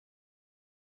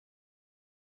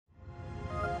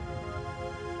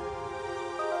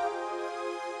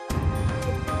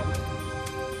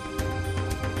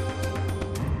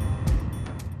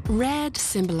Red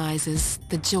symbolizes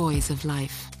the joys of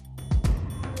life.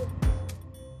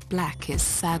 Black is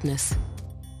sadness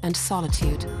and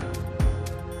solitude.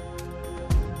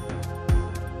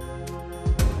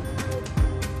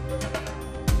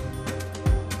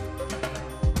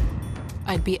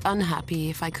 I'd be unhappy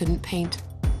if I couldn't paint.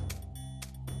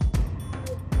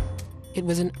 It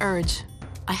was an urge.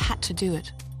 I had to do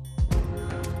it.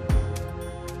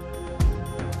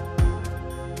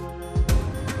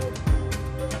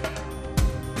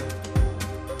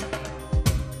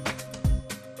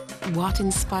 What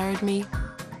inspired me?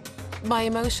 My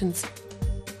emotions.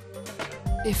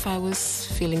 If I was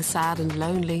feeling sad and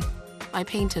lonely, I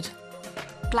painted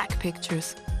black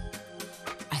pictures.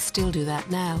 I still do that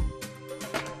now.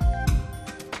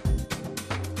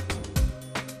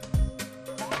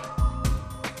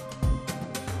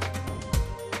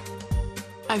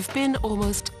 I've been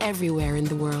almost everywhere in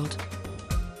the world.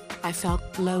 I felt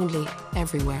lonely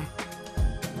everywhere.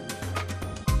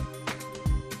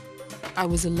 I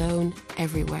was alone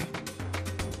everywhere.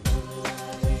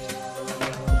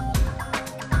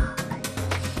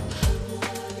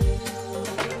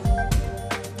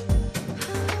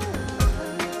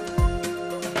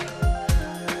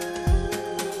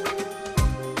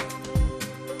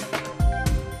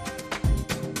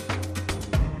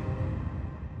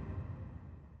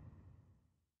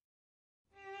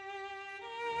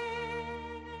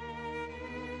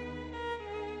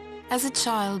 As a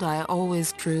child, I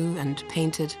always drew and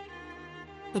painted,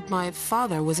 but my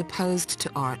father was opposed to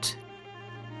art.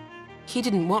 He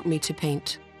didn't want me to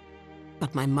paint,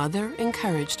 but my mother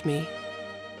encouraged me.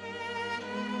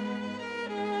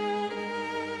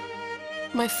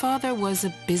 My father was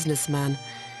a businessman,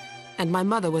 and my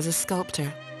mother was a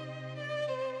sculptor.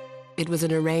 It was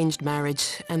an arranged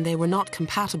marriage, and they were not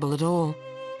compatible at all.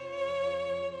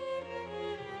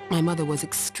 My mother was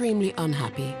extremely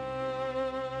unhappy.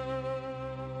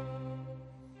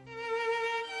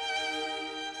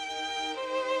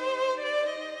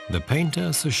 The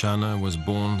painter Soshana was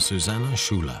born Susanna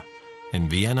Schuler in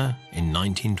Vienna in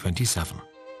 1927.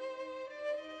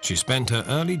 She spent her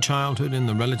early childhood in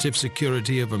the relative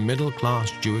security of a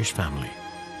middle-class Jewish family.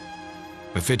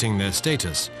 Befitting their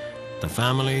status, the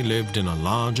family lived in a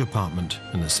large apartment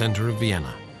in the center of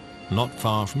Vienna, not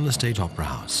far from the State Opera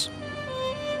House.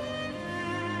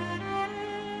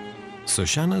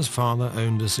 Soshana's father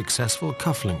owned a successful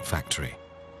cufflink factory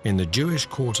in the Jewish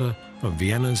quarter of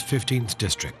Vienna's 15th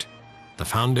district, the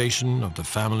foundation of the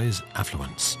family's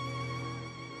affluence.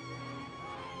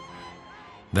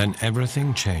 Then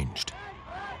everything changed.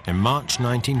 In March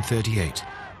 1938,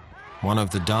 one of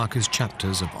the darkest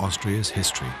chapters of Austria's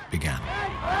history began.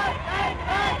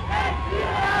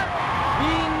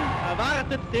 Wien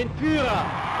erwartet den Führer.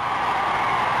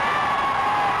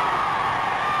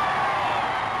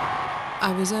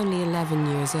 I was only 11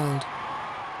 years old,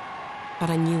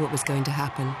 but I knew what was going to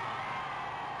happen.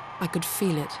 I could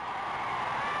feel it.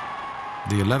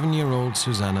 The 11-year-old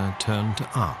Susanna turned to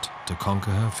art to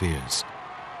conquer her fears,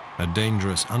 a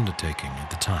dangerous undertaking at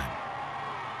the time.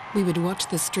 We would watch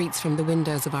the streets from the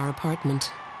windows of our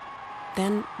apartment.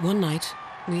 Then, one night,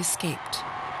 we escaped.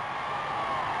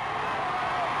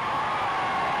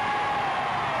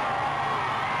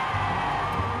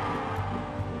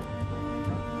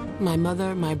 My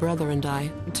mother, my brother and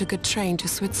I took a train to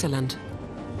Switzerland.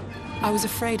 I was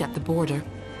afraid at the border,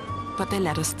 but they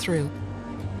let us through.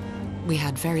 We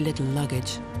had very little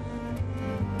luggage.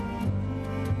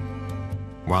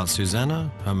 While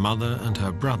Susanna, her mother and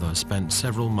her brother spent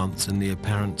several months in the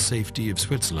apparent safety of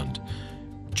Switzerland,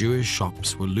 Jewish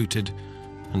shops were looted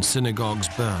and synagogues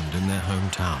burned in their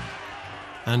hometown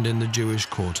and in the Jewish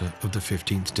quarter of the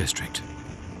 15th district.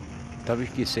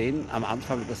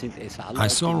 I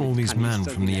saw all these men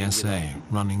from the SA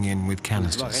running in with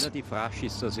canisters,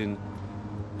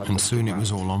 and soon it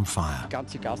was all on fire.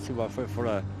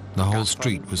 The whole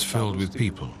street was filled with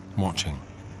people watching.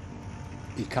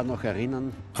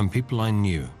 And people I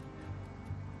knew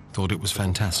thought it was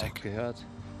fantastic.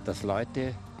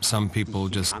 Some people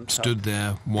just stood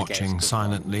there watching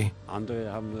silently,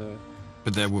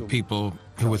 but there were people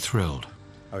who were thrilled.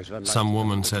 Some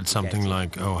woman said something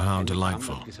like, "Oh, how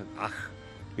delightful."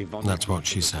 That's what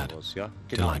she said,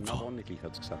 delightful.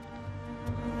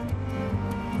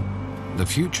 The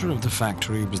future of the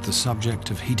factory was the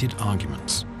subject of heated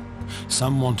arguments.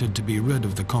 Some wanted to be rid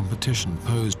of the competition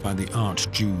posed by the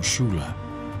arch-Jew Schuler,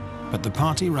 but the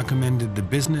party recommended the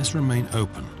business remain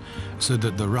open so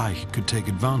that the Reich could take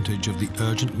advantage of the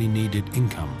urgently needed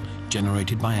income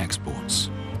generated by exports.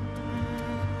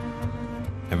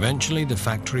 Eventually, the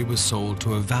factory was sold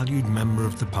to a valued member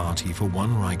of the party for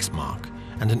 1 Reichsmark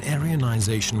and an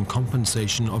Aryanization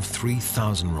compensation of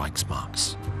 3,000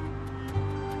 Reichsmarks.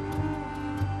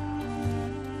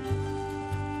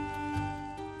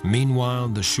 Meanwhile,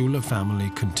 the Schuler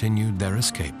family continued their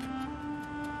escape.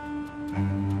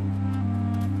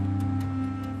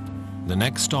 The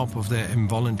next stop of their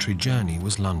involuntary journey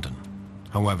was London.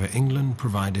 However, England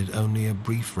provided only a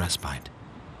brief respite.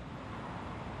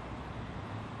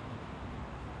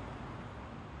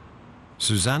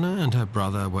 Susanna and her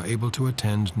brother were able to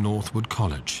attend Northwood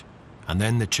College and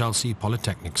then the Chelsea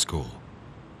Polytechnic School,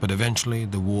 but eventually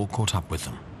the war caught up with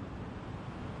them.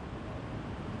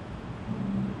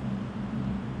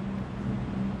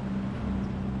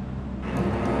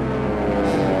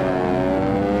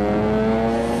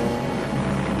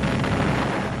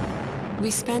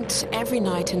 We spent every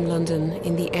night in London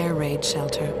in the air raid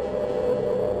shelter.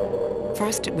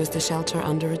 First it was the shelter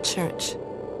under a church.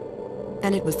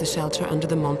 Then it was the shelter under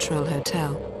the Montreux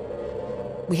Hotel.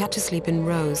 We had to sleep in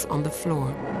rows on the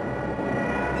floor.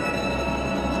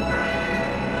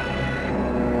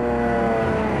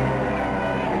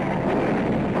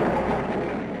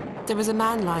 There was a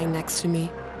man lying next to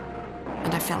me,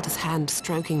 and I felt his hand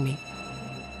stroking me.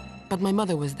 But my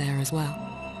mother was there as well.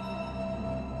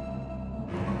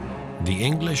 The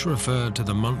English referred to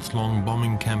the month-long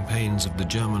bombing campaigns of the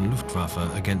German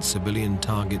Luftwaffe against civilian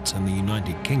targets in the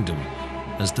United Kingdom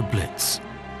as the Blitz.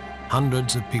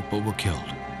 Hundreds of people were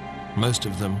killed, most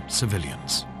of them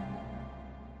civilians.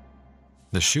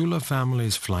 The Schuler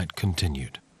family's flight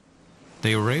continued.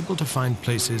 They were able to find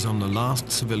places on the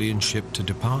last civilian ship to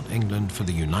depart England for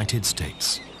the United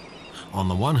States. On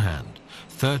the one hand,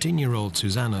 13-year-old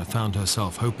Susanna found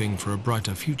herself hoping for a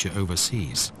brighter future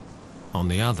overseas. On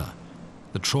the other,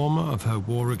 the trauma of her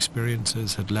war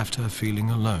experiences had left her feeling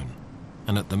alone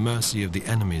and at the mercy of the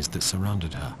enemies that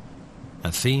surrounded her,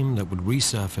 a theme that would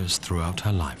resurface throughout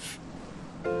her life.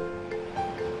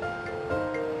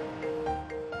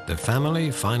 The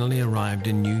family finally arrived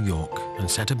in New York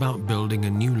and set about building a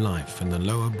new life in the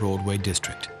Lower Broadway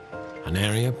district, an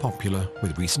area popular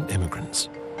with recent immigrants.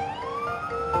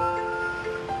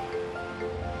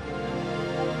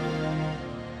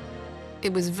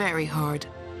 It was very hard.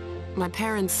 My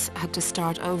parents had to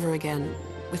start over again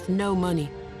with no money.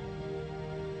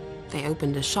 They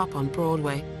opened a shop on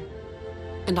Broadway,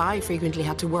 and I frequently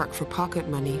had to work for pocket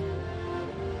money.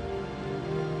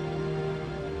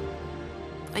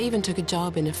 I even took a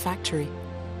job in a factory,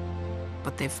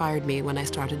 but they fired me when I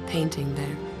started painting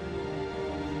there.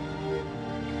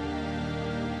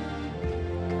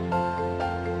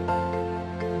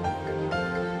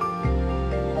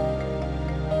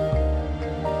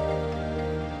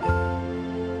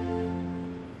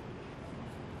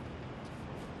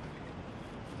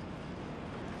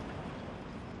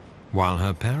 While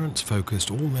her parents focused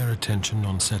all their attention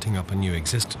on setting up a new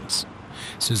existence,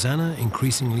 Susanna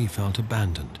increasingly felt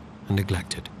abandoned and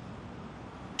neglected.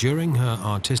 During her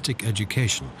artistic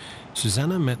education,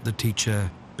 Susanna met the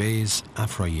teacher Bez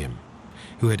Afrayim,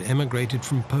 who had emigrated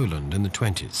from Poland in the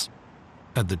 20s.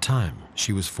 At the time,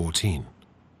 she was 14,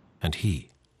 and he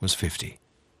was 50.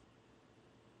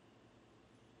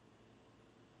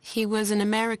 He was an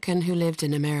American who lived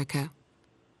in America.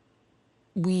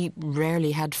 We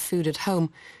rarely had food at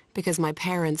home because my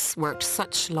parents worked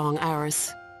such long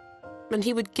hours, and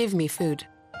he would give me food.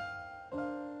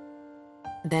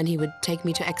 Then he would take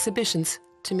me to exhibitions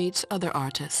to meet other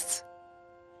artists.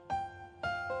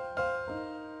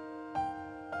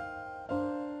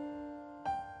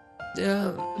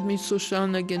 Er hat mich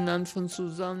Soshana genannt von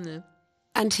Susanne.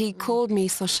 And he called me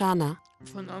Soshana,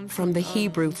 from the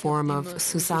Hebrew form of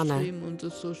Susanna.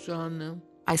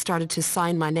 I started to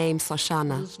sign my name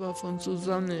Soshana. Das war von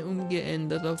Susanne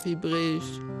umgeändert auf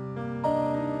Hebräisch.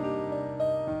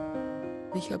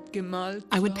 Ich hab gemalt.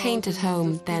 I would paint at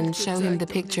home, then show him the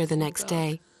picture the next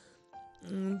day.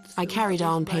 I carried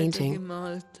on painting.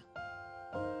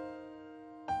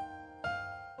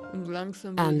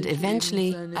 And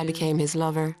eventually I became his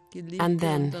lover, and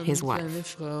then his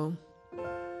wife.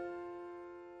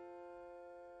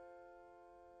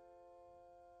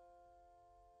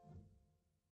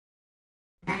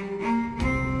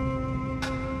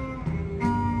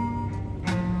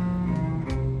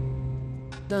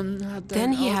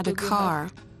 Then he had a car.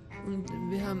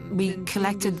 We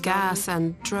collected gas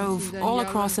and drove all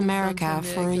across America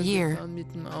for a year.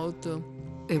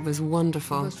 It was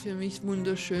wonderful.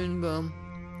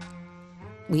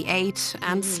 We ate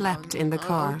and slept in the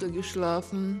car.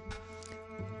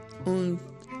 Und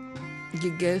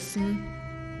gegessen.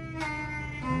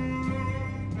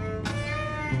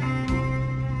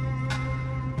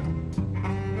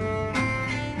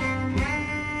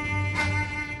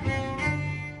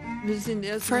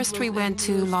 First we went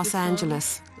to Los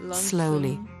Angeles,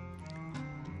 slowly.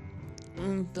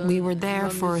 We were there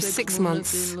for 6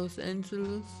 months,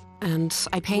 and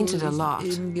I painted a lot.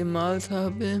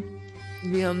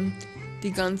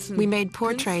 We made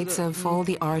portraits of all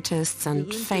the artists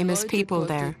and famous people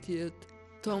there.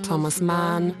 Thomas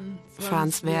Mann,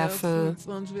 Franz Werfel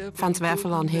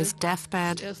on his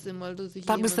deathbed.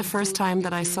 That was the first time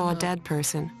that I saw a dead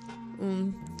person.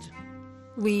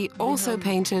 We also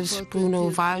painted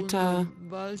Bruno Walter,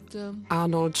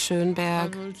 Arnold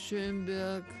Schönberg,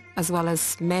 as well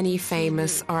as many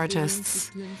famous artists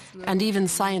and even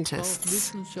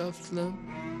scientists.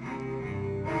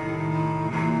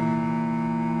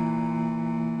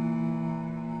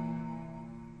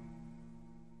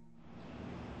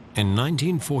 In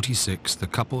 1946, the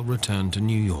couple returned to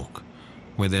New York,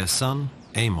 where their son,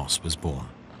 Amos, was born.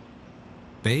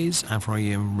 Beis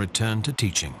Ephraim returned to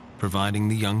teaching, providing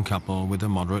the young couple with a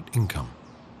moderate income.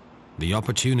 The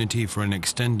opportunity for an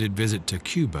extended visit to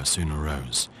Cuba soon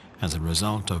arose, as a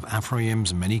result of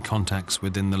Ephraim's many contacts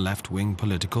within the left-wing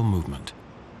political movement.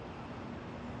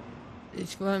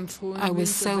 I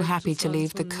was so happy to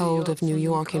leave the cold of New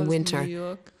York in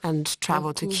winter and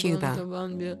travel to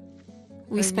Cuba.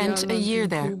 We spent a year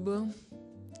there.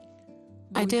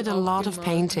 I did a lot of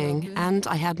painting, and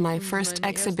I had my first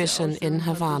exhibition in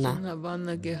Havana.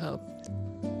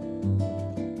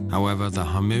 However, the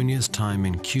harmonious time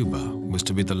in Cuba was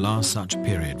to be the last such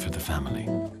period for the family.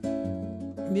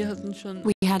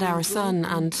 We had our son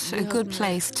and a good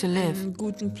place to live.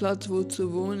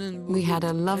 We had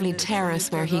a lovely terrace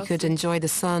where he could enjoy the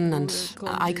sun and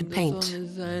I could paint.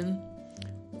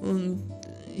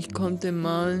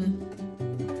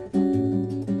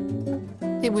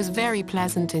 It was very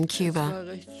pleasant in Cuba,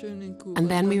 and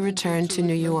then we returned to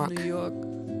New York.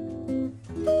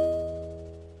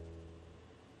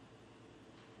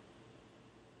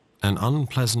 An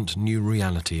unpleasant new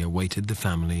reality awaited the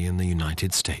family in the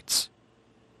United States.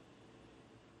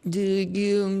 The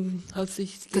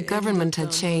government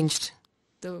had changed.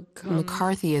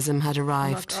 McCarthyism had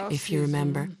arrived, if you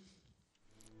remember.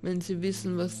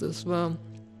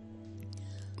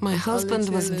 My husband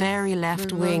was very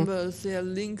left-wing,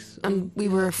 and we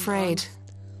were afraid.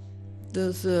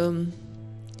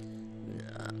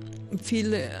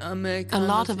 A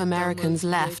lot of Americans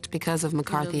left because of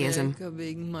McCarthyism,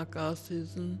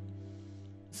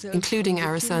 including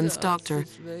our son's doctor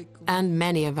and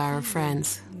many of our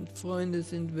friends.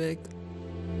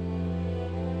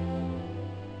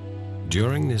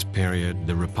 During this period,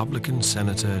 the Republican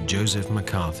Senator Joseph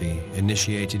McCarthy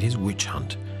initiated his witch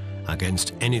hunt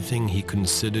against anything he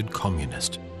considered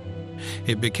communist.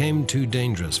 It became too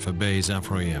dangerous for Beis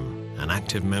Ephraim, an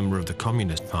active member of the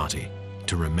Communist Party,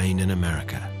 to remain in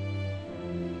America.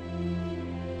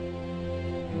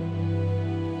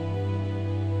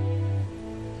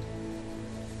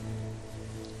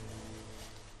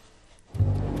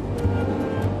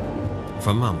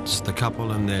 For months, the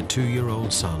couple and their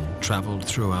 2-year-old son traveled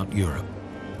throughout Europe,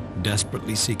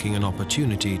 desperately seeking an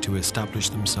opportunity to establish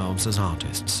themselves as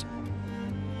artists.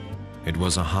 It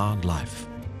was a hard life,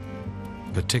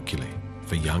 particularly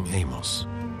for young Amos.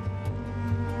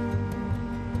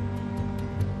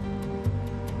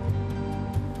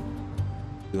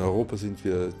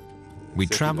 We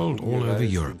traveled all over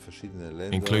Europe,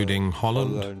 including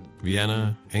Holland,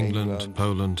 Vienna, England,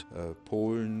 Poland,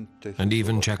 and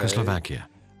even Czechoslovakia,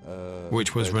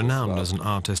 which was renowned as an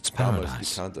artist's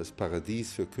paradise.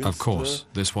 Of course,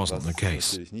 this wasn't the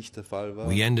case.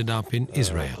 We ended up in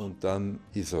Israel.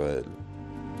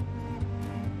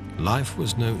 Life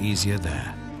was no easier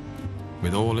there.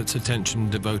 With all its attention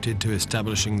devoted to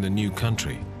establishing the new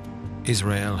country,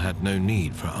 Israel had no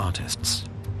need for artists.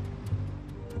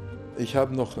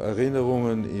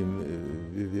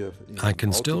 I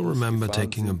can still remember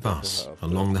taking a bus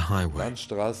along the highway.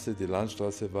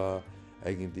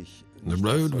 The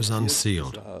road was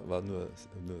unsealed.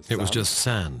 It was just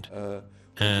sand,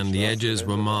 and the edges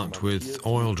were marked with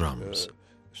oil drums,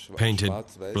 painted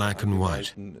black and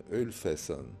white.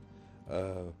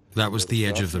 That was the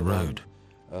edge of the road.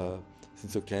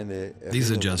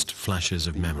 These are just flashes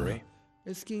of memory.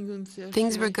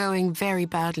 Things were going very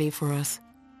badly for us.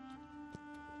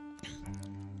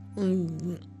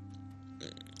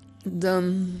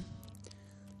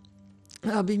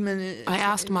 I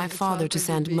asked my father to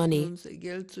send money,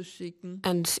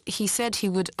 and he said he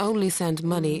would only send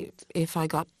money if I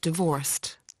got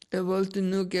divorced.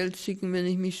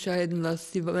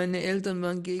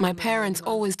 My parents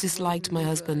always disliked my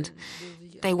husband.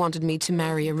 They wanted me to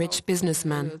marry a rich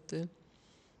businessman.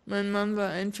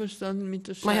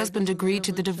 My husband agreed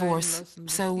to the divorce,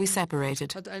 so we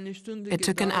separated. It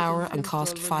took an hour and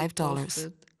cost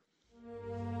 $5.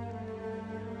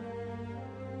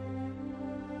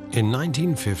 In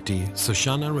 1950,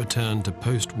 Soshana returned to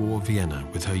post-war Vienna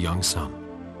with her young son.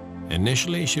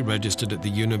 Initially, she registered at the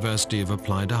University of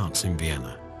Applied Arts in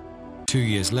Vienna. 2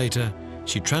 years later,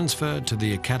 she transferred to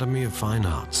the Academy of Fine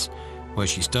Arts, where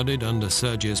she studied under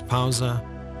Sergius Pauser,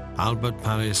 Albert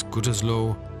Paris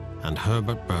Gütersloh, and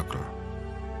Herbert Berkel.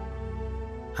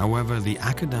 However, the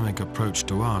academic approach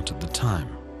to art at the time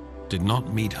did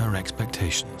not meet her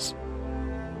expectations.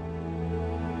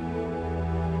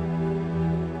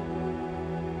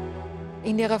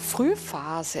 In ihrer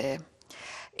Frühphase.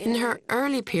 In her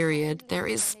early period, there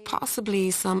is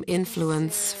possibly some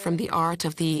influence from the art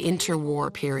of the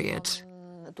interwar period.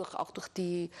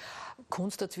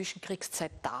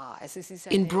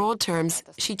 In broad terms,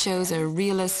 she chose a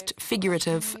realist,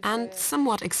 figurative and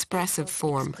somewhat expressive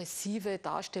form.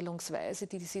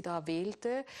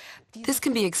 This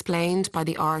can be explained by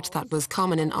the art that was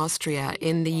common in Austria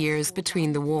in the years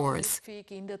between the wars.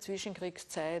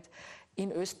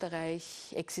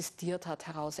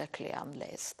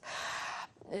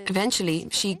 Eventually,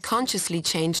 she consciously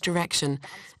changed direction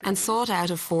and sought out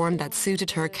a form that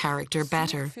suited her character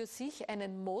better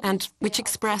and which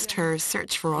expressed her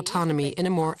search for autonomy in a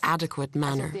more adequate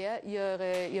manner.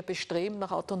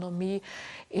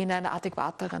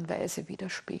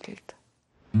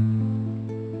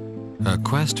 Her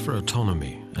quest for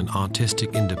autonomy and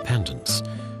artistic independence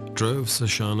drove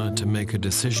Soshana to make a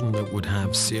decision that would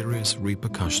have serious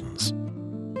repercussions.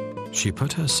 She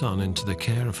put her son into the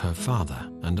care of her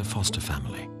father and a foster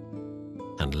family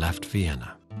and left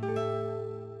Vienna.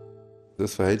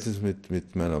 Das Verhältnis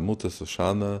mit meiner Mutter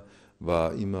Soshana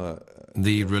war immer.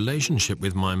 The relationship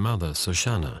with my mother,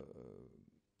 Soshana,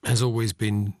 has always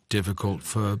been difficult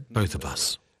for both of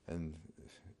us. Ein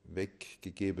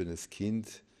weggegebenes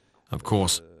Kind. Of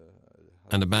course,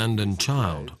 an abandoned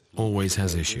child always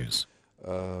has issues.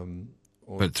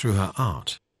 But through her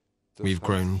art, we've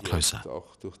grown closer.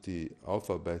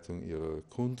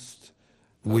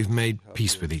 We've made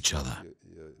peace with each other,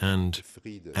 and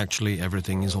actually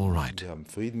everything is all right. Wir haben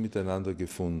Frieden miteinander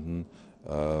gefunden,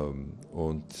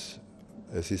 und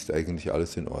es ist eigentlich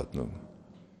alles in Ordnung.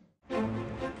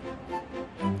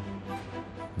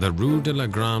 The Rue de la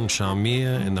Grande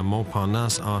Charmille in the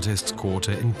Montparnasse Artists'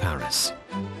 Quarter in Paris.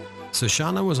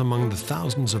 Soshana was among the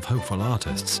thousands of hopeful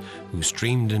artists who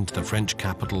streamed into the French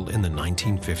capital in the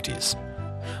 1950s,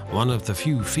 one of the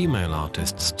few female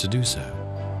artists to do so.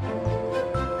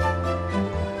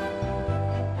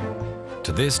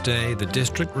 To this day, the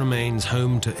district remains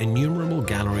home to innumerable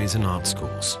galleries and art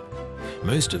schools.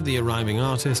 Most of the arriving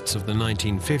artists of the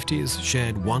 1950s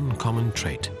shared one common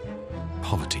trait: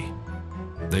 poverty.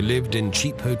 They lived in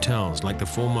cheap hotels like the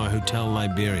former Hotel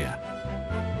Liberia.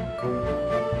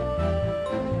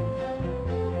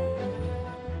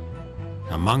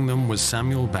 Among them was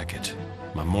Samuel Beckett,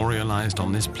 memorialized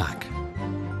on this plaque.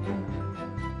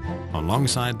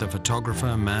 Alongside the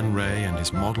photographer Man Ray and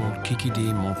his model Kiki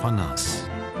de Montparnasse.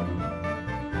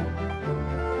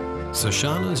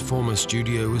 Soshana's former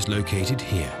studio was located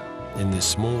here, in this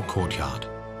small courtyard.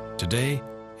 Today,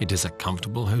 it is a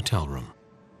comfortable hotel room.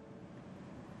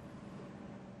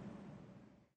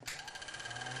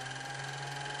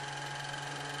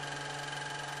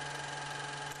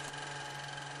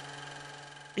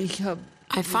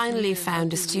 I finally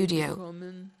found a studio,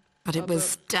 but it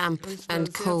was damp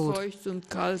and cold.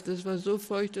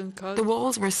 The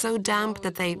walls were so damp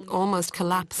that they almost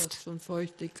collapsed.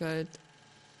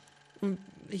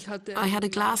 I had a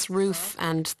glass roof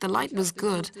and the light was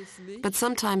good, but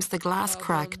sometimes the glass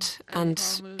cracked and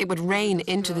it would rain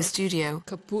into the studio.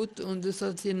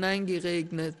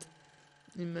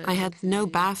 I had no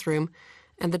bathroom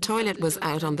and the toilet was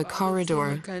out on the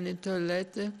corridor.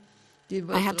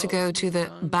 I had to go to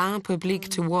the bain public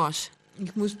to wash.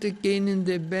 Even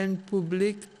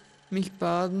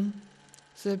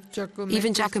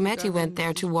Giacometti went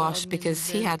there to wash because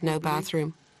he had no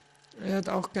bathroom. It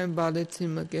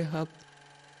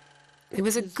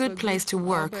was a good place to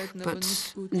work,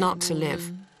 but not to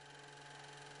live.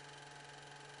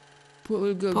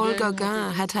 Paul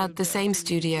Gauguin had had the same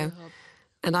studio,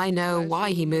 and I know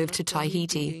why he moved to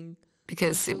Tahiti,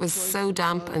 because it was so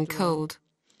damp and cold.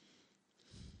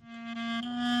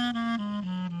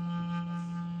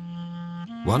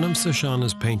 One of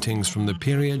Soshana's paintings from the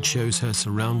period shows her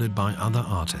surrounded by other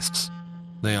artists.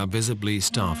 They are visibly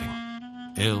starving,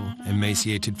 ill,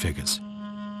 emaciated figures.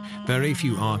 Very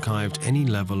few archived any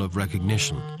level of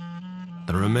recognition,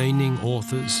 The remaining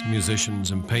authors,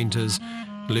 musicians, and painters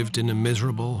lived in a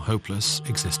miserable, hopeless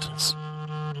existence.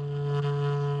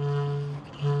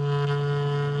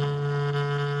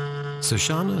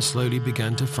 Soshana slowly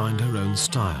began to find her own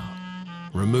style.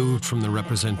 Removed from the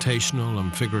representational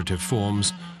and figurative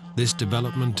forms, this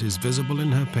development is visible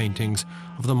in her paintings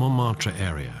of the Montmartre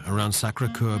area around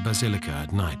Sacré-Cœur Basilica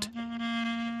at night.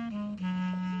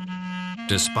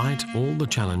 Despite all the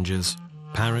challenges,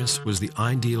 Paris was the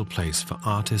ideal place for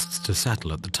artists to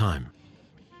settle at the time.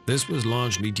 This was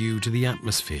largely due to the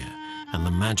atmosphere and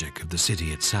the magic of the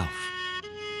city itself.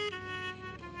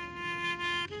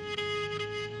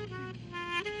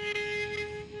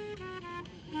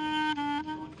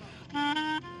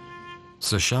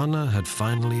 Soshana had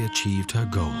finally achieved her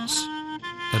goals,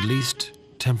 at least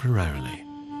temporarily.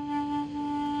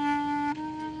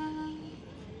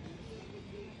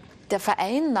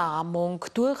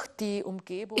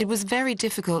 It was very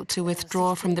difficult to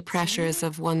withdraw from the pressures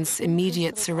of one's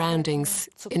immediate surroundings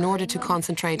in order to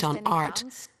concentrate on art,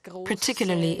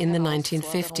 particularly in the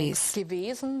 1950s.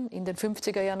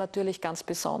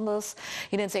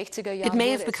 It may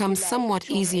have become somewhat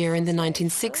easier in the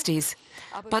 1960s,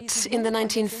 but in the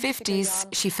 1950s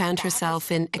she found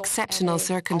herself in exceptional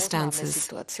circumstances.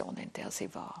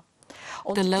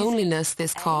 The loneliness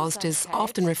this caused is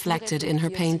often reflected in her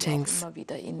paintings.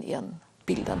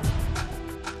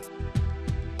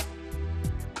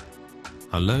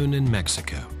 Alone in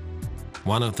Mexico,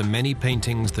 one of the many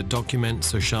paintings that document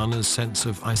Soshana's sense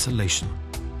of isolation.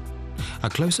 A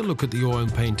closer look at the oil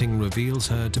painting reveals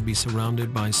her to be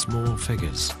surrounded by small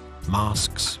figures,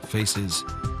 masks, faces,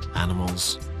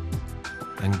 animals,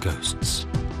 and ghosts.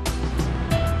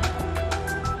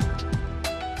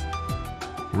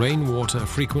 Rainwater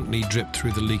frequently dripped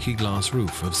through the leaky glass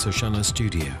roof of Soshana's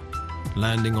studio,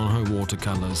 landing on her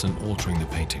watercolors and altering the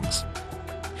paintings.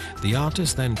 The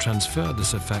artist then transferred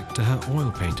this effect to her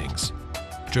oil paintings,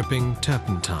 dripping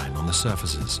turpentine on the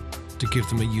surfaces to give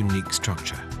them a unique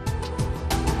structure.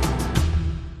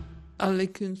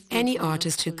 Any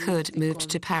artist who could moved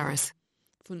to Paris,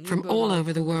 from all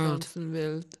over the world.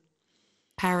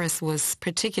 Paris was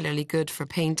particularly good for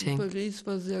painting.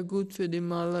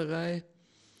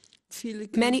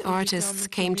 Many artists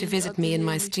came to visit me in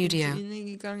my studio,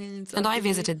 and I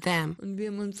visited them.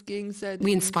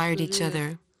 We inspired each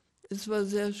other.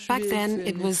 Back then,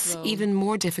 it was even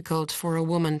more difficult for a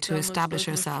woman to establish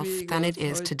herself than it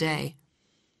is today.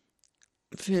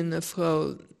 Für eine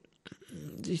Frau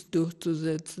sich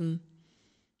durchzusetzen.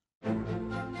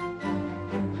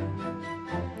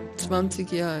 20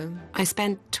 Jahre. I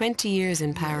spent 20 years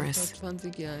in Paris.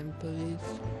 20 Jahre in Paris.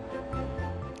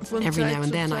 Every now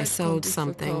and then I sold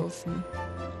something.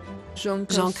 Jean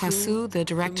Cassou, the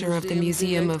director of the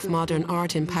Museum of Modern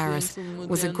Art in Paris,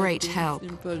 was a great help.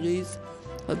 The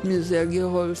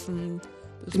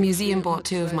museum bought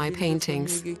 2 of my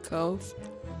paintings.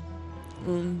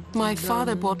 My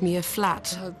father bought me a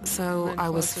flat, so I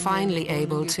was finally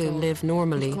able to live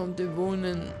normally.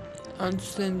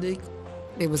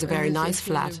 It was a very nice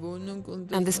flat,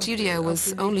 and the studio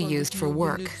was only used for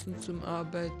work.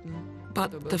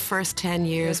 But the first 10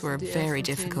 years were very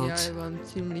difficult.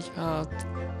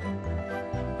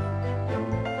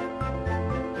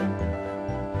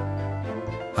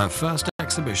 Her first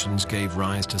exhibitions gave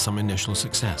rise to some initial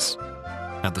success.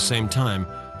 At the same time,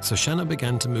 Soshana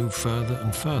began to move further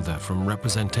and further from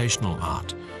representational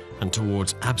art and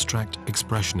towards abstract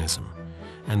expressionism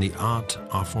and the art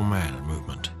informel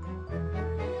movement.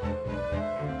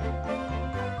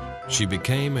 She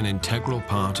became an integral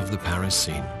part of the Paris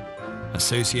scene,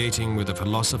 associating with the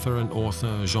philosopher and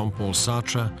author Jean-Paul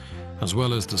Sartre, as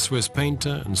well as the Swiss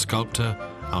painter and sculptor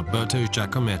Alberto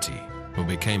Giacometti, who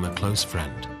became a close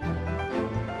friend.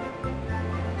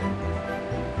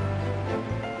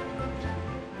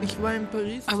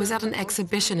 I was at an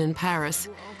exhibition in Paris,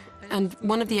 and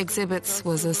one of the exhibits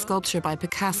was a sculpture by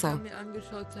Picasso.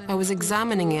 I was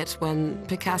examining it when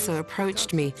Picasso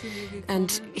approached me,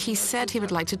 and he said he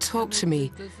would like to talk to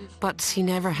me, but he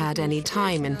never had any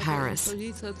time in Paris.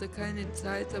 He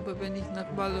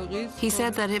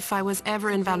said that if I was ever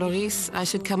in Valoris, I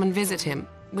should come and visit him,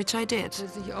 which I did.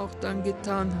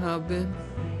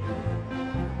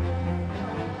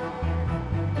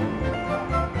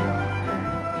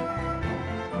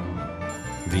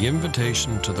 The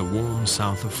invitation to the warm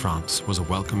south of France was a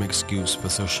welcome excuse for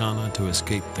Soshana to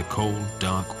escape the cold,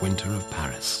 dark winter of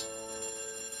Paris.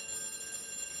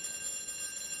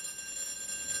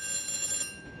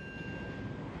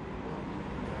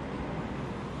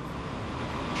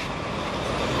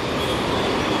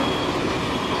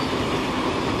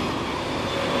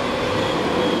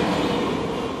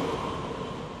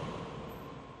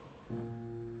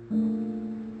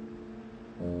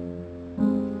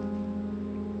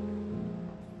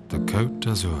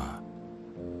 d'Azur.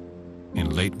 In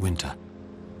late winter,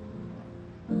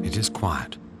 it is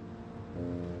quiet,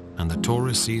 and the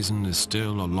tourist season is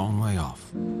still a long way off.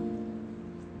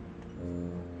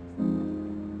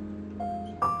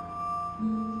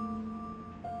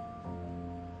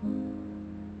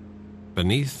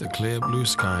 Beneath the clear blue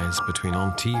skies between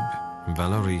Antibes and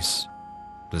Vallauris,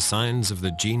 the signs of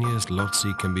the genius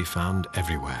Lotzi can be found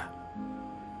everywhere.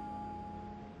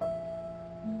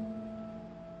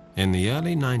 In the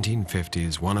early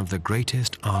 1950s, one of the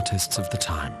greatest artists of the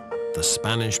time, the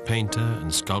Spanish painter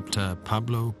and sculptor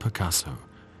Pablo Picasso,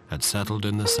 had settled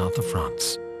in the south of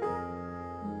France.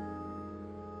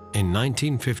 In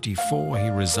 1954, he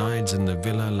resides in the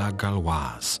Villa La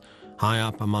Galloise, high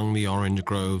up among the orange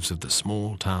groves of the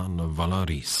small town of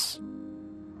Vallauris.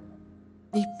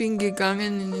 Ich bin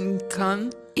gegangen in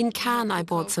Cannes. In Cannes, I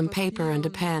bought some paper and a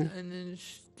pen. Einen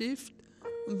Stift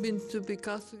und bin zu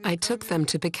Picasso I took them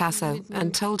to Picasso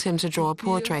and told him to draw a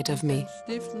portrait of me.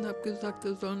 Stift und habe gesagt,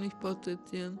 soll mich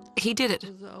porträtieren. He did it,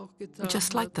 Was auch getan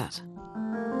just like that.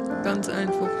 Ganz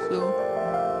einfach so.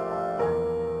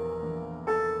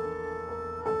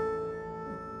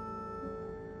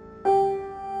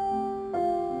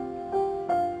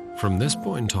 From this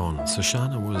point on,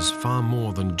 Soshana was far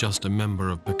more than just a member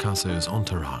of Picasso's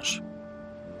entourage.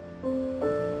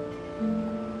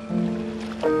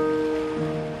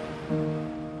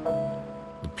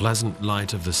 The pleasant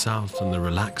light of the south and the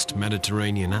relaxed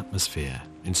Mediterranean atmosphere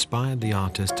inspired the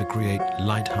artist to create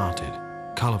light-hearted,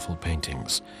 colorful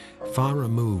paintings, far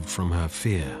removed from her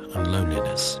fear and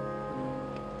loneliness.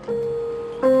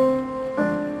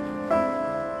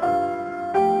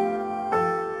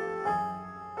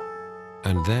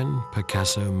 And then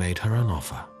Picasso made her an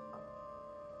offer.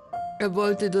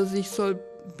 Wollte, dass ich soll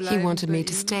He bleiben wanted bei me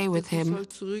to ihm, stay with dass ich him. soll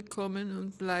zurückkommen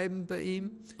und bleiben bei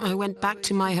ihm. I went back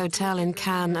to my hotel in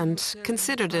Cannes and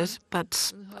considered it,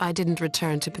 but I didn't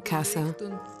return to Picasso.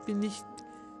 Und bin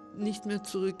nicht mehr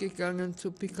zurückgegangen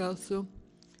zu Picasso.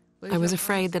 I was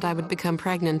afraid that I would become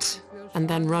pregnant and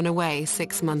then run away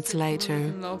 6 months later.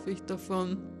 Dann laufe ich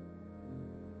davon.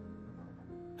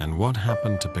 And what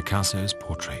happened to Picasso's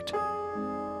portrait?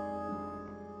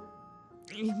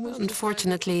 Ich musste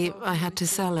Unfortunately, I had to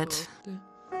sell it.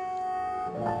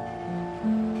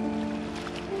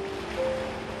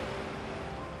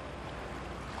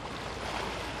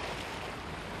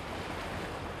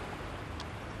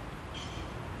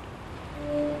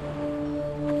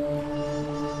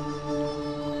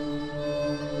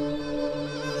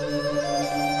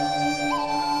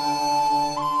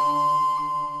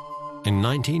 In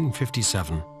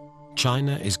 1957,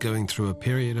 China is going through a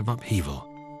period of upheaval.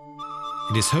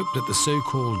 It is hoped that the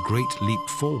so-called Great Leap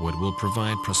Forward will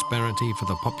provide prosperity for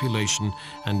the population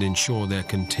and ensure their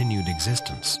continued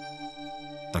existence.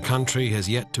 The country has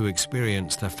yet to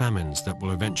experience the famines that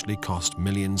will eventually cost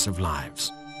millions of lives.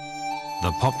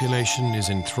 The population is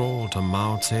enthralled to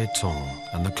Mao Zedong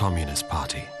and the Communist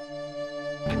Party.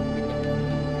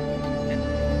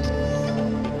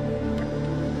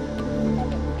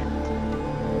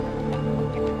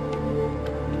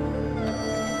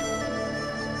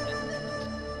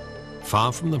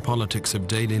 Far from the politics of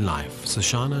daily life,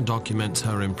 Soshana documents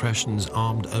her impressions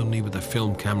armed only with a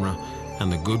film camera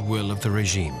and the goodwill of the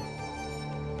regime.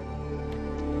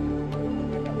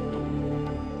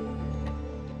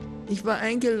 Ich war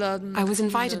eingeladen. I was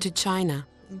invited to China.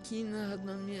 In China hat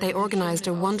man mir They eine organized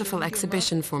a schöne wonderful Ausstellung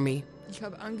exhibition for me. gemacht. Ich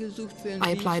habe angesucht für ein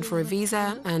I applied for a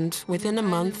visa, and within a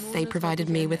month they provided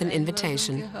me with an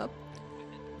invitation.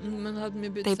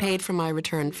 They paid for my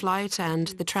return flight and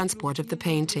the transport of the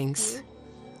paintings.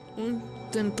 Und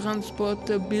den Transport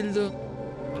der Bilder.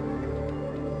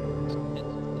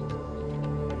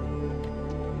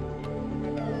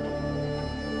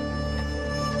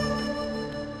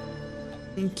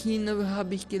 In China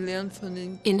habe ich gelernt von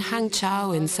den In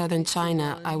Hangzhou in southern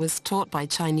China, I was taught by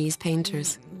Chinese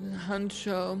painters.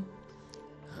 Handschau.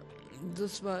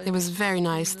 Das war, It was very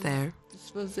nice there.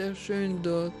 das war sehr schön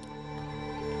dort.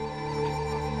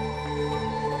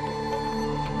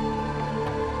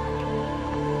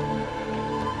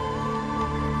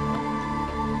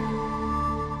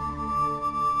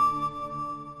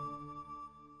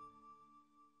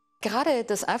 Gerade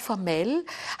das Informell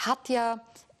hat ja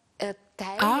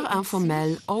Art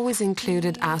informel always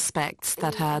included aspects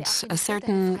that had a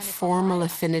certain formal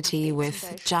affinity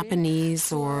with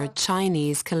Japanese or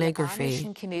Chinese calligraphy.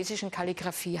 chinesischen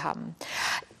Kalligraphie haben.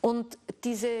 Und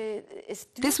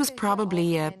This was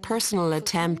probably a personal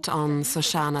attempt on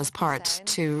Soshana's part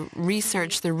to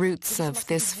research the roots of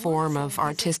this form of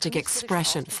artistic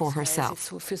expression for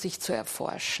herself. für sich zu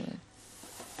erforschen.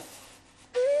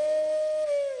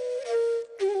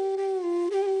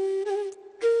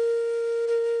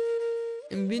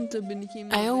 Im Winter bin ich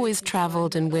immer I always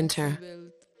traveled in winter.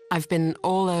 I've been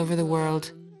all over the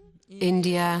world.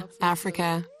 India,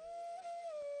 Africa,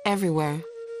 everywhere.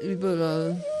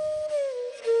 Überall.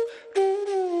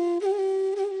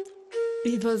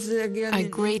 Ich war sehr gerne I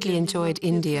in greatly Indien. enjoyed Ich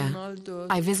war India. 14 Mal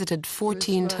dort. I visited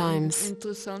 14 Es war ein times.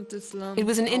 interessantes Land. It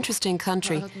was an Auch interesting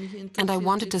country, hat mich and I interessiert,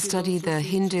 wanted to die study the Philosophie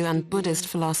Hindu zu and Buddhist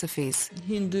studieren. philosophies.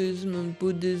 Hinduism und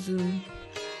Buddhism.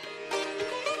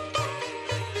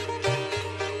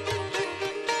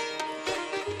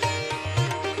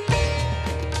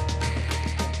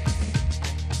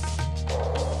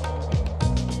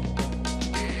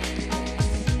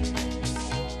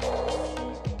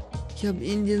 Ich habe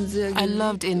Indien sehr I geliebt.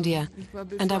 loved India, Ich war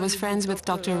and I was befreundet friends mit with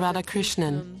Dr.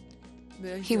 Radhakrishnan.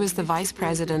 He was the vice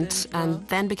president and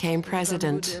then became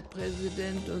president.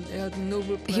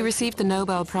 He received the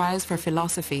Nobel Prize for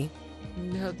Philosophy.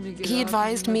 He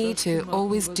advised me to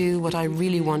always do what I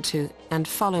really want to and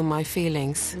follow my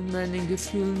feelings. Meinen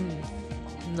Gefühlen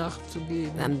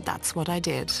nachzugeben. And that's what I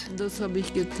did. Das habe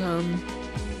ich getan.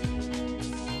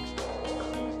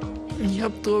 Ich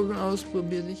habe Drogen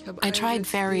ausprobiert. I tried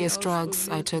various drugs.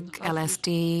 I took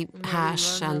LSD,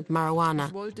 hash, and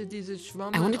marijuana.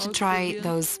 I wanted to try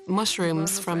those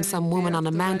mushrooms from some woman on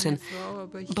a mountain,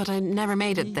 but I never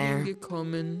made it there.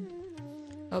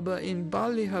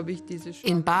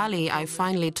 In Bali, I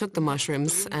finally took the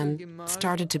mushrooms and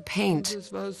started to paint.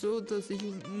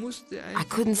 I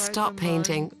couldn't stop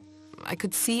painting. I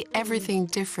could see everything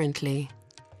differently.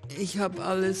 Ich habe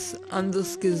alles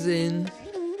anders gesehen.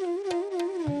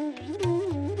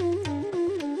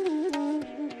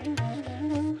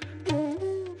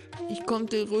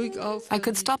 I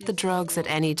could stop the drugs at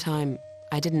any time.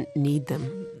 I didn't need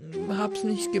them. Hab's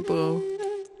nicht gebraucht.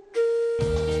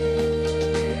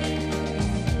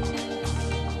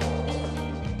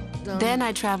 Then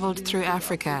I traveled through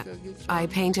Africa. I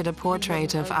painted a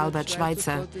portrait of Albert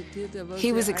Schweitzer.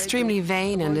 He was extremely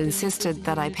vain and insisted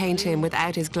that I paint him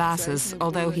without his glasses,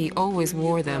 although he always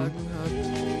wore them.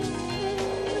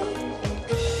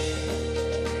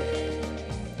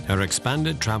 Her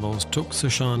expanded travels took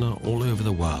Soshana all over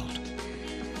the world.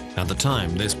 At the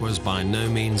time, this was by no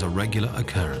means a regular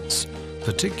occurrence,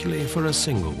 particularly for a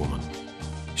single woman.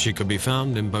 She could be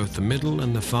found in both the Middle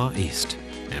and the Far East,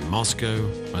 in Moscow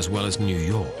as well as New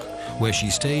York, where she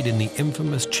stayed in the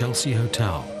infamous Chelsea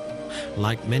Hotel.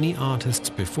 Like many artists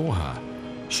before her,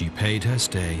 she paid her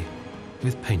stay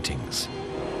with paintings.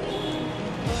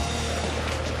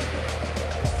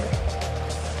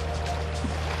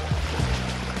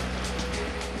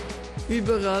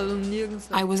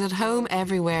 I was at home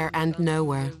everywhere and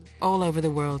nowhere, all over the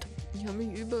world.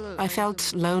 I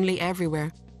felt lonely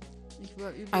everywhere.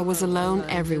 I was alone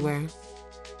everywhere.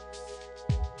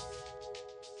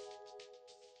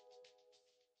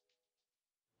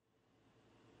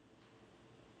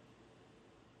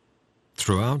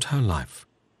 Throughout her life,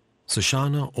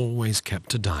 Soshana always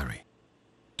kept a diary,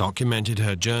 documented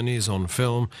her journeys on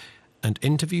film, and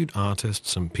interviewed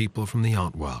artists and people from the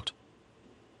art world.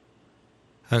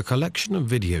 Her collection of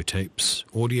videotapes,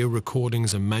 audio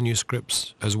recordings and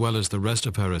manuscripts, as well as the rest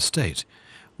of her estate,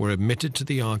 were admitted to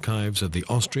the archives of the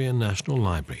Austrian National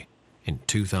Library in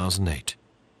 2008.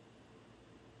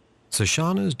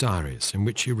 Soshana's diaries, in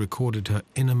which she recorded her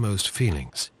innermost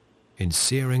feelings, in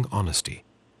searing honesty,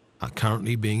 are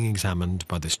currently being examined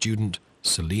by the student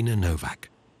Selina Novak,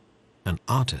 an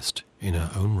artist in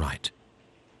her own right.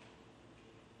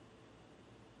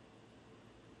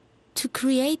 To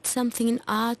create something in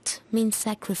art means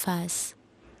sacrifice.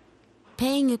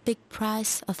 Paying a big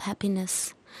price of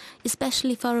happiness,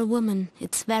 especially for a woman,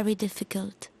 it's very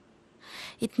difficult.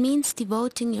 It means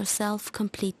devoting yourself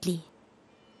completely.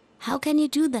 How can you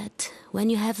do that when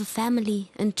you have a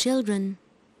family and children?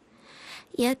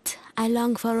 Yet I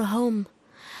long for a home,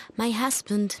 my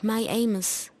husband, my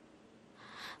Amos.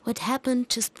 What happened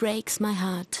just breaks my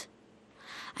heart.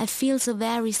 I feel so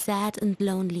very sad and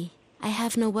lonely. I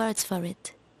have no words for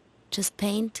it. Just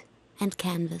paint and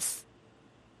canvas.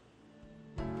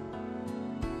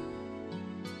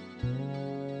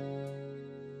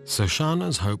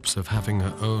 Soshana's hopes of having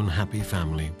her own happy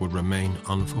family would remain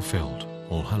unfulfilled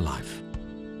all her life.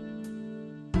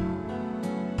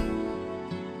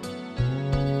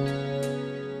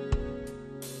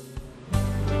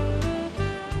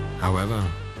 However,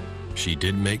 she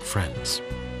did make friends.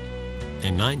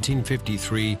 In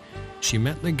 1953, she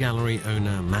met the gallery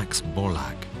owner Max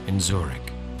Borlaug in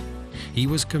Zurich. He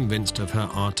was convinced of her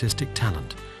artistic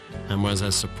talent and was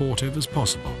as supportive as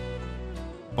possible.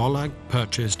 Borlaug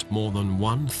purchased more than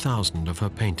 1,000 of her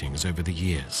paintings over the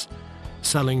years,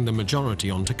 selling the majority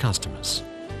on to customers.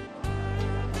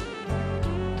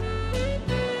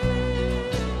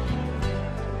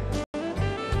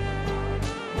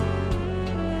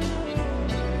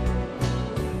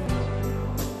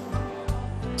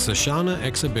 Soshana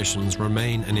exhibitions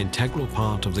remain an integral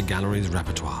part of the gallery's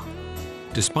repertoire,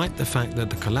 despite the fact that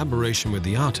the collaboration with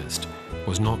the artist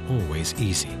was not always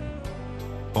easy.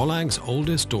 Oleg's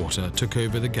oldest daughter took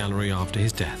over the gallery after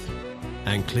his death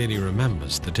and clearly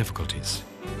remembers the difficulties.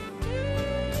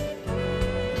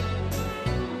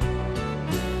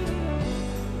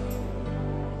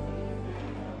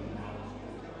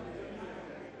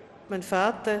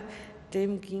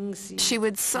 She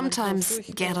would sometimes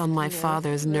get on my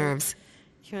father's nerves.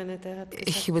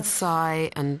 He would sigh,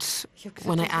 and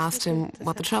when I asked him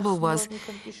what the trouble was,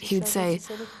 he would say,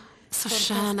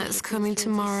 "Soshana is coming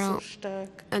tomorrow,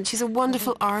 and she's a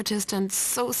wonderful artist and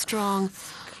so strong,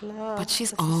 but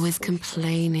she's always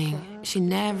complaining. She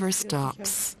never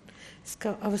stops."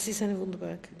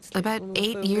 About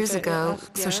 8 years ago,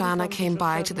 Soshana came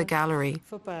by to the gallery,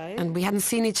 and we hadn't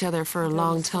seen each other for a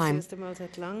long time.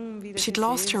 She'd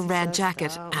lost her red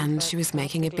jacket, and she was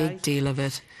making a big deal of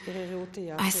it.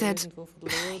 I said,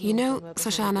 "You know,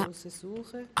 Soshana,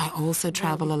 I also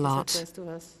travel a lot,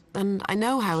 and I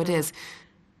know how it is,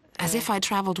 as if I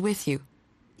traveled with you.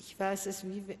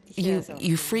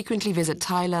 You frequently visit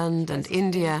Thailand and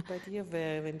India."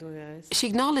 She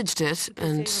acknowledged it,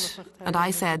 and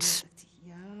I said,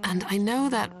 "And I know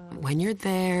that when you're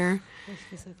there,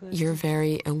 you're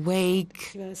very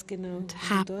awake, and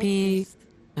happy,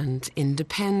 and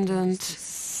independent."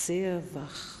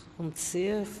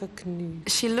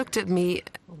 She looked at me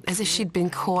as if she'd been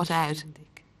caught out,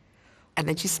 and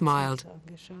then she smiled,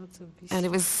 and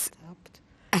it was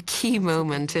a key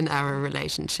moment in our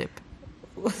relationship.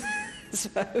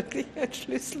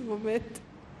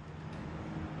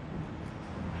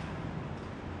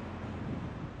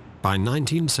 By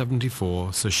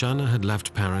 1974, Soshana had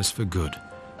left Paris for good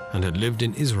and had lived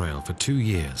in Israel for 2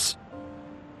 years.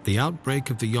 The outbreak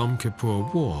of the Yom Kippur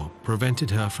War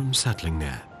prevented her from settling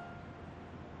there,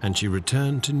 and she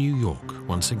returned to New York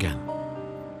once again.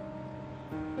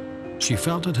 She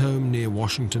felt at home near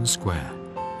Washington Square,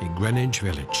 in Greenwich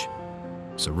Village,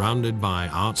 surrounded by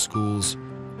art schools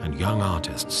and young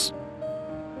artists.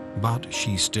 But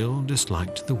she still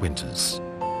disliked the winters.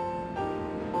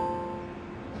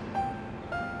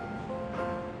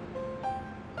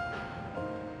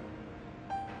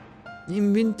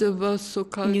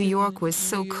 New York was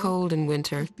so cold in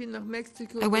winter.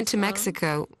 I went to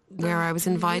Mexico, where I was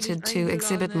invited to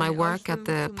exhibit my work at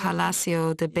the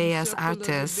Palacio de Bellas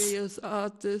Artes.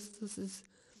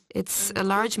 It's a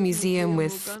large museum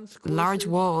with large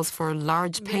walls for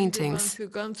large paintings.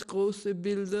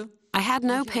 I had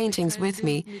no paintings with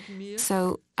me,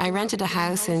 so I rented a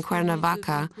house in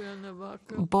Cuernavaca,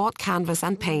 bought canvas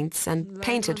and paints, and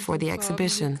painted for the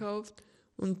exhibition.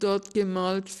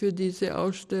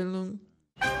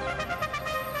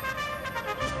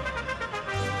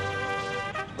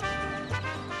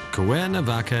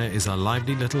 Cuernavaca is a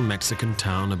lively little Mexican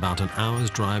town about an hour's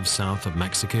drive south of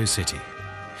Mexico City.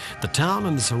 The town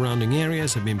and the surrounding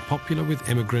areas have been popular with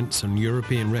immigrants and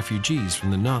European refugees from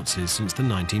the Nazis since the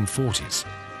 1940s.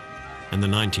 In the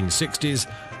 1960s,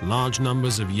 large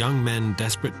numbers of young men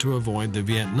desperate to avoid the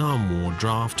Vietnam War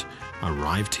draft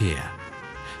arrived here.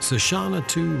 Soshana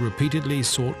too repeatedly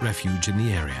sought refuge in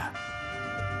the area.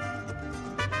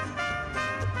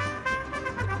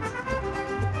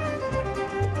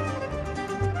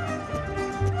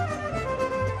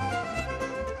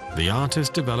 The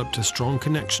artist developed a strong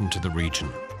connection to the region,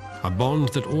 a bond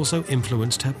that also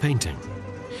influenced her painting.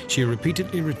 She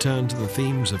repeatedly returned to the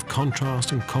themes of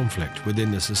contrast and conflict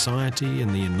within the society and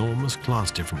the enormous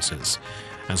class differences,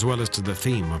 as well as to the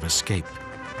theme of escape.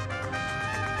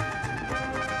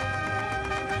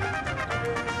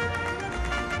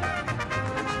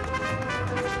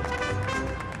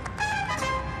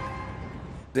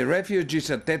 The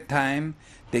refugees at that time,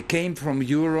 they came from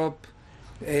Europe,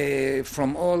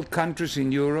 from all countries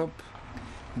in Europe.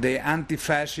 The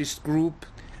anti-fascist group,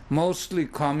 mostly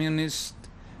communist,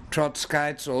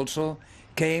 Trotskyites also,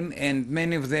 came, and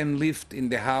many of them lived in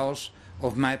the house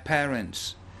of my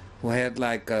parents, who had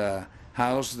like a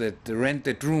house that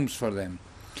rented rooms for them.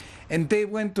 And they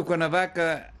went to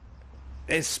Cuernavaca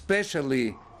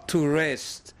especially to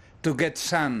rest, to get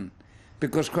sun,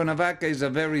 because Cuernavaca is a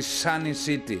very sunny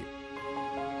city.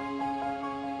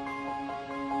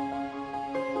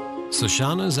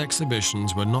 Soshana's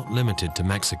exhibitions were not limited to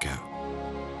Mexico.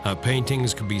 Her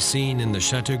paintings could be seen in the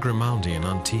Chateau Grimaldi in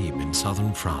Antibes in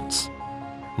southern France,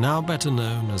 now better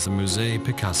known as the Musée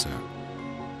Picasso,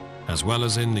 as well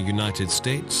as in the United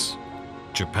States,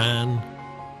 Japan,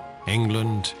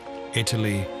 England,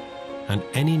 Italy, and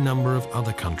any number of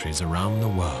other countries around the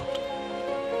world.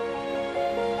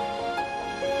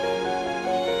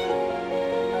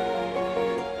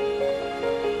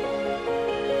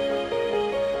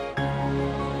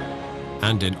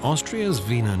 And in Austria's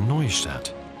Wiener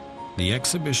Neustadt, the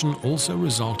exhibition also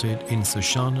resulted in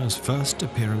Soshana's first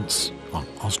appearance on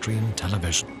Austrian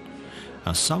television,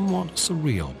 a somewhat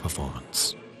surreal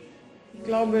performance.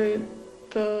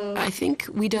 I think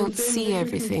we don't see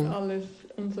everything,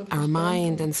 our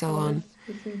mind and so on.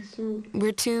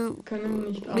 We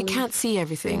can't see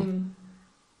everything.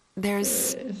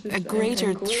 There's a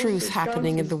greater truth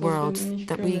happening in the world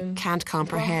that we can't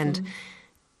comprehend.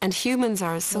 And humans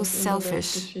are so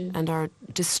selfish and are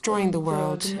destroying the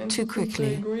world too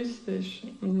quickly.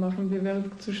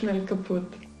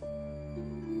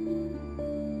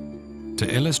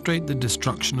 To illustrate the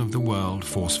destruction of the world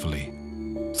forcefully,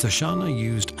 Soshana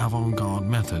used avant-garde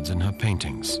methods in her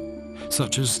paintings,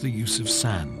 such as the use of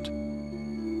sand.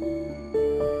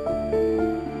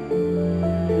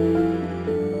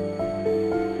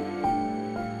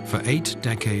 For 8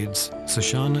 decades,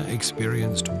 Soshana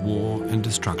experienced war and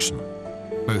destruction,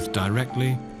 both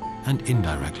directly and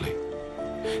indirectly.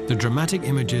 The dramatic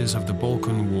images of the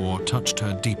Balkan War touched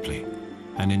her deeply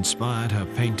and inspired her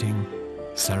painting,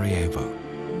 Sarajevo.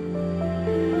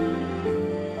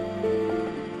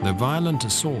 The violent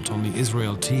assault on the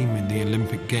Israel team in the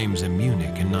Olympic Games in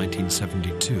Munich in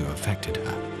 1972 affected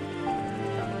her.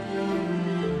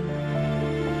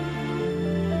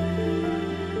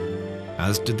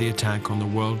 As did the attack on the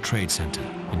World Trade Center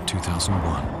in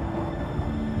 2001.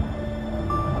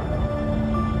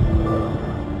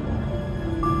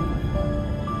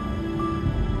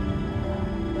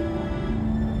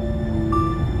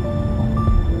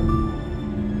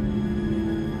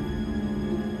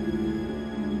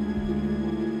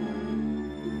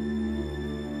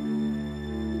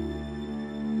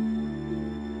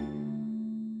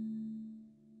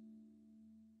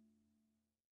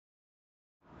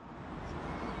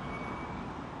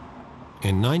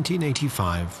 In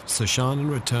 1985, Soshana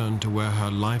returned to where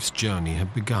her life's journey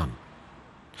had begun.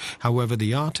 However,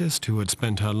 the artist, who had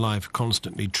spent her life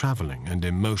constantly traveling and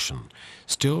in motion,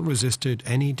 still resisted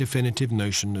any definitive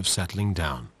notion of settling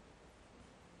down.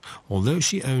 Although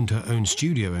she owned her own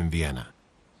studio in Vienna,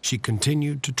 she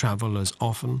continued to travel as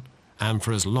often and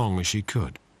for as long as she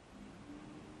could.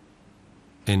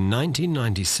 In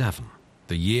 1997,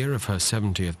 the year of her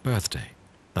 70th birthday,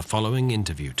 the following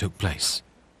interview took place.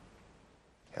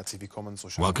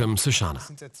 Welcome, Soshana.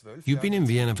 You've been in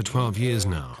Vienna for 12 years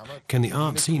now. Can the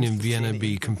art scene in Vienna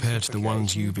be compared to the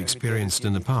ones you've experienced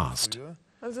in the past?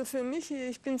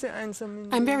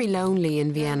 I'm very lonely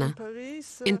in Vienna.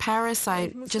 In Paris,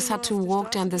 I just had to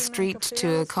walk down the street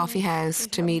to a coffee house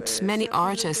to meet many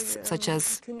artists such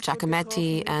as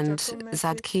Giacometti and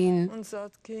Zadkine.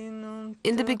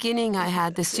 In the beginning, I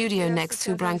had the studio next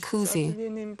to Brancusi.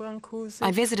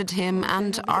 I visited him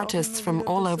and artists from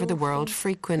all over the world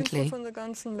frequently.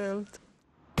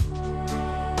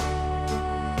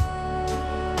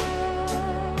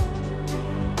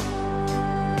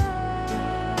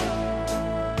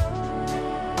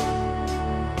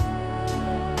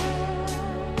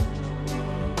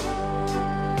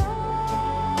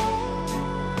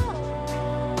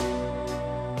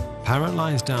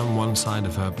 Paralyzed down one side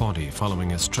of her body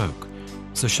following a stroke,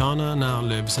 Soshana now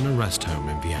lives in a rest home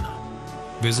in Vienna.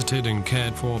 Visited and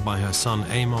cared for by her son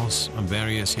Amos and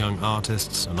various young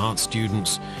artists and art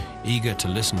students eager to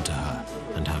listen to her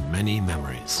and her many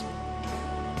memories.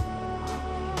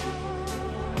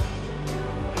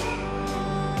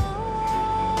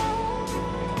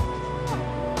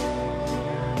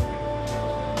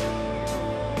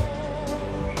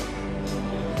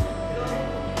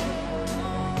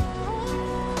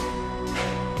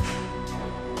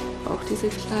 Diese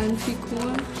kleinen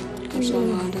Figuren. Schau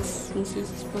mal, das ist ein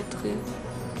süßes Porträt.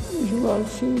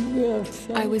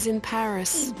 I was in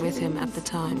Paris with him at the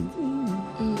time.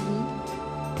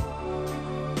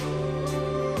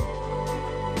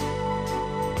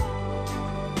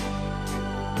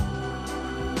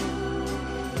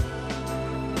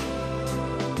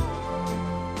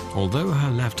 Although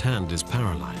her left hand is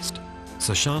paralyzed,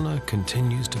 Soshana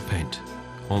continues to paint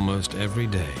almost every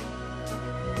day.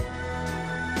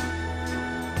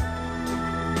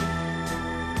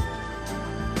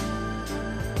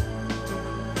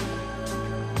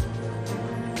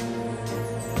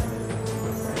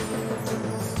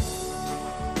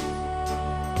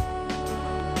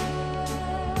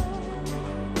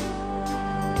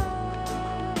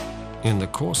 In the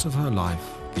course of her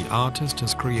life, the artist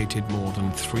has created more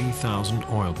than 3,000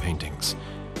 oil paintings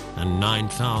and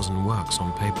 9,000 works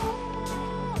on paper.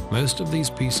 Most of these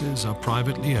pieces are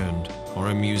privately owned or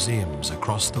in museums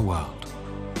across the world.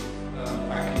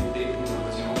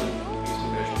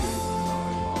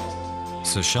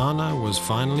 Soshana was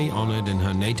finally honored in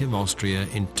her native Austria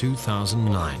in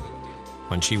 2009,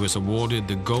 when she was awarded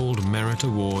the Gold Merit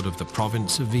Award of the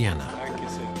province of Vienna.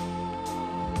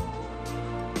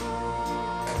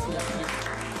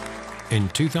 In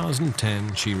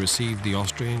 2010, she received the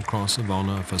Austrian Cross of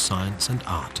Honor for Science and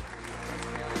Art.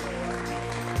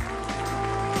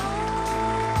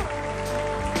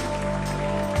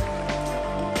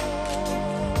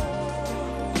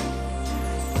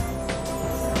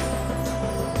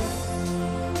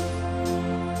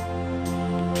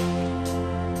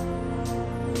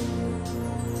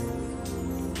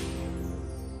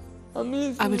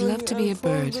 I would love to be a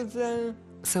bird,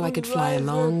 so I could fly a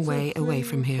long way away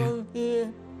from here.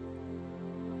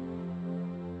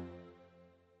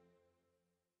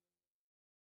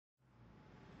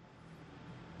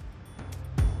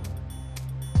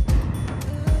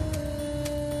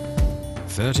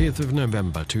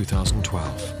 November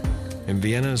 2012, in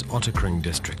Vienna's Ottakring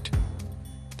district.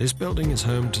 This building is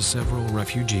home to several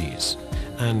refugees,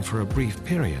 and for a brief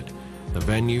period, the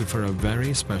venue for a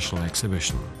very special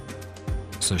exhibition.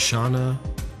 Soshana,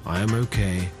 I Am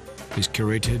Okay, is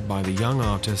curated by the young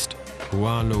artist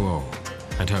Überall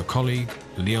and her colleague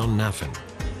Leon Naffin,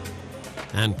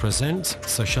 and presents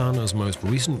Soshana's most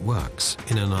recent works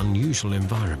in an unusual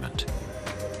environment.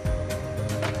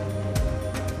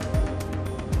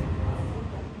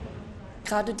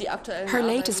 Her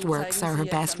latest works are her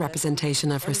best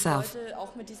representation of herself,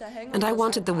 and I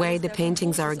wanted the way the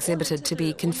paintings are exhibited to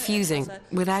be confusing,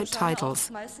 without titles.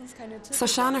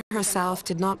 Soshana herself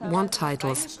did not want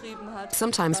titles,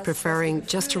 sometimes preferring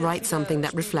just to write something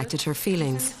that reflected her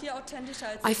feelings.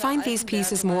 I find these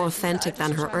pieces more authentic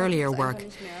than her earlier work,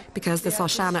 because the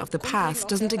Soshana of the past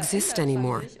doesn't exist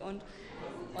anymore.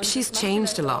 She's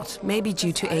changed a lot, maybe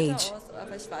due to age.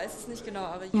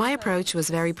 My approach was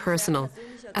very personal,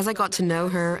 as I got to know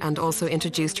her and also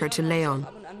introduced her to Leon.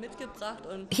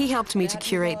 He helped me to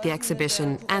curate the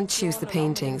exhibition and choose the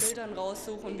paintings.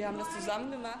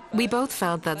 We both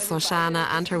felt that Soshana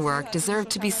and her work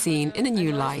deserved to be seen in a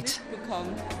new light.